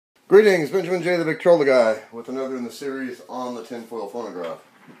Greetings, Benjamin J. the Victrola with another in the series on the tinfoil phonograph.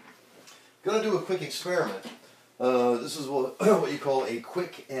 Going to do a quick experiment. This is what you call a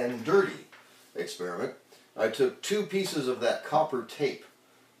quick and dirty experiment. I took two pieces of that copper tape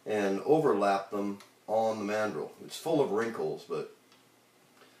and overlapped them on the mandrel. It's full of wrinkles, but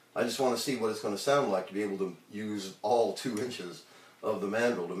I just want to see what it's going to sound like to be able to use all 2 inches of the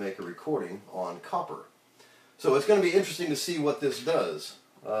mandrel to make a recording on copper. So it's going to be interesting to see what this does.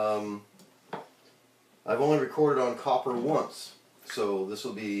 I've only recorded on copper once, so this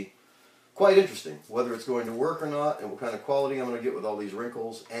will be quite interesting. Whether it's going to work or not, and what kind of quality I'm going to get with all these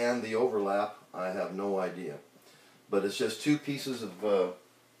wrinkles and the overlap, I have no idea. But it's just 2 pieces of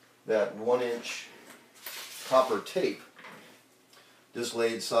that 1-inch copper tape just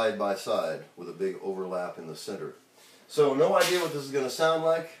laid side by side with a big overlap in the center. So no idea what this is going to sound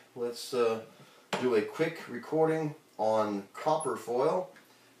like. Let's do a quick recording on copper foil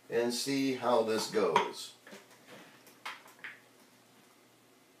and see how this goes.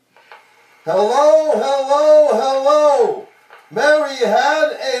 Hello, hello, hello! Mary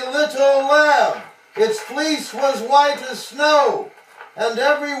had a little lamb. Its fleece was white as snow, and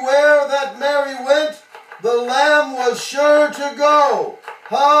everywhere that Mary went, the lamb was sure to go.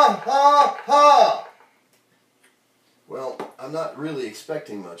 Ha, ha, ha! Well, I'm not really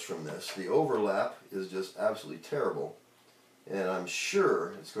expecting much from this. The overlap is just absolutely terrible, and I'm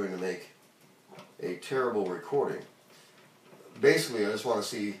sure it's going to make a terrible recording. Basically, I just want to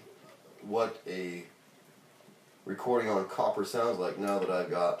see what a recording on copper sounds like now that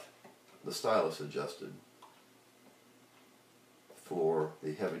I've got the stylus adjusted for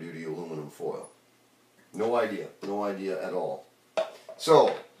the heavy-duty aluminum foil. No idea at all.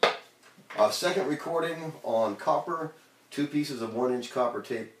 So, a second recording on copper, 2 pieces of 1-inch copper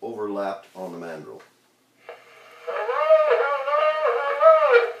tape overlapped on the mandrel.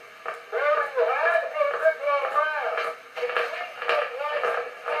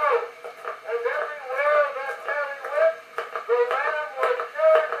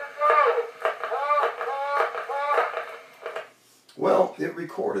 Well, it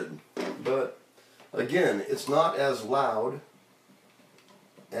recorded, but again, it's not as loud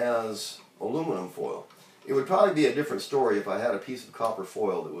as aluminum foil. It would probably be a different story if I had a piece of copper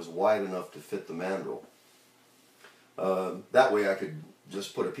foil that was wide enough to fit the mandrel. That way I could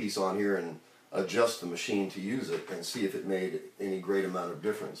just put a piece on here and adjust the machine to use it and see if it made any great amount of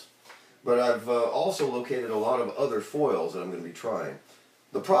difference. But I've also located a lot of other foils that I'm going to be trying.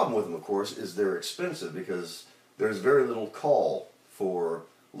 The problem with them, of course, is they're expensive because there's very little call for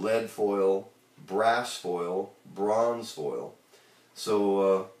lead foil, brass foil, bronze foil.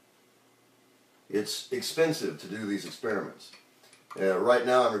 So it's expensive to do these experiments. Right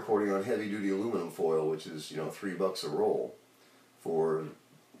now I'm recording on heavy-duty aluminum foil, which is, $3 a roll for,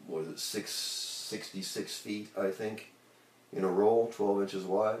 what is it, 66 feet, I think, in a roll, 12 inches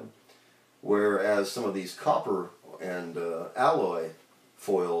wide. Whereas some of these copper and alloy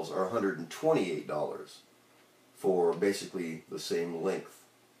foils are $128 for basically the same length.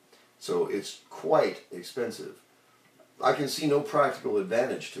 So it's quite expensive. I can see no practical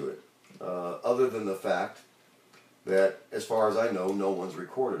advantage to it, other than the fact that, as far as I know, no one's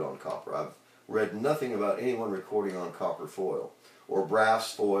recorded on copper. I've read nothing about anyone recording on copper foil, or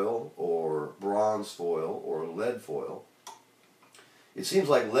brass foil, or bronze foil, or lead foil. It seems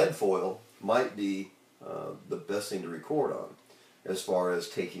like lead foil might be the best thing to record on, as far as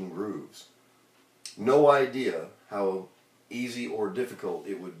taking grooves. No idea how easy or difficult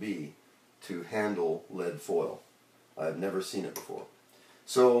it would be to handle lead foil. I've never seen it before.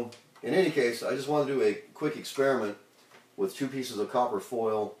 So, in any case, I just want to do a quick experiment with 2 pieces of copper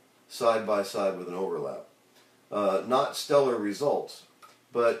foil side by side with an overlap. Not stellar results,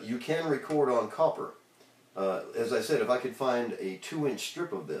 but you can record on copper. As I said, if I could find a 2-inch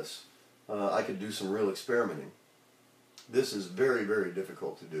strip of this, I could do some real experimenting. This is very, very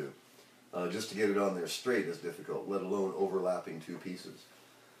difficult to do. Just to get it on there straight is difficult, let alone overlapping 2 pieces.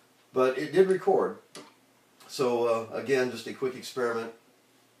 But it did record. So again, just a quick experiment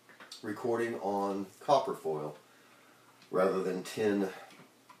recording on copper foil rather than tin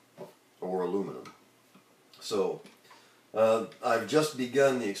or aluminum. So I've just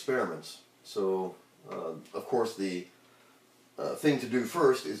begun the experiments. So of course the thing to do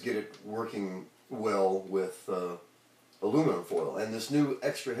first is get it working well with aluminum foil, and this new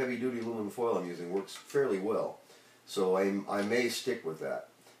extra heavy-duty aluminum foil I'm using works fairly well, so I may stick with that.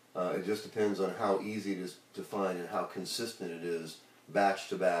 It just depends on how easy it is to find and how consistent it is batch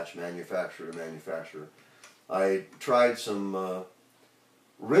to batch, manufacturer to manufacturer. I tried some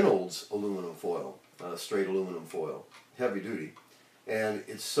Reynolds aluminum foil, straight aluminum foil, heavy-duty, and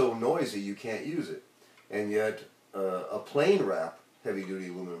it's so noisy you can't use it. And yet a plain wrap heavy-duty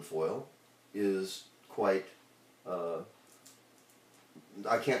aluminum foil is quite, I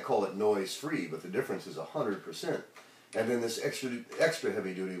can't call it noise-free, but the difference is 100%. And then this extra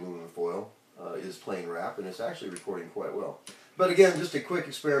heavy-duty aluminum foil is plain wrap, and it's actually recording quite well. But again, just a quick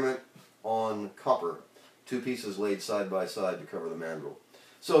experiment on copper. 2 pieces laid side by side to cover the mandrel.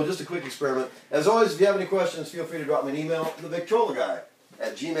 So just a quick experiment. As always, if you have any questions, feel free to drop me an email,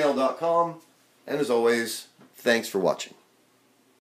 TheVictrolaGuy@gmail.com. And as always, thanks for watching.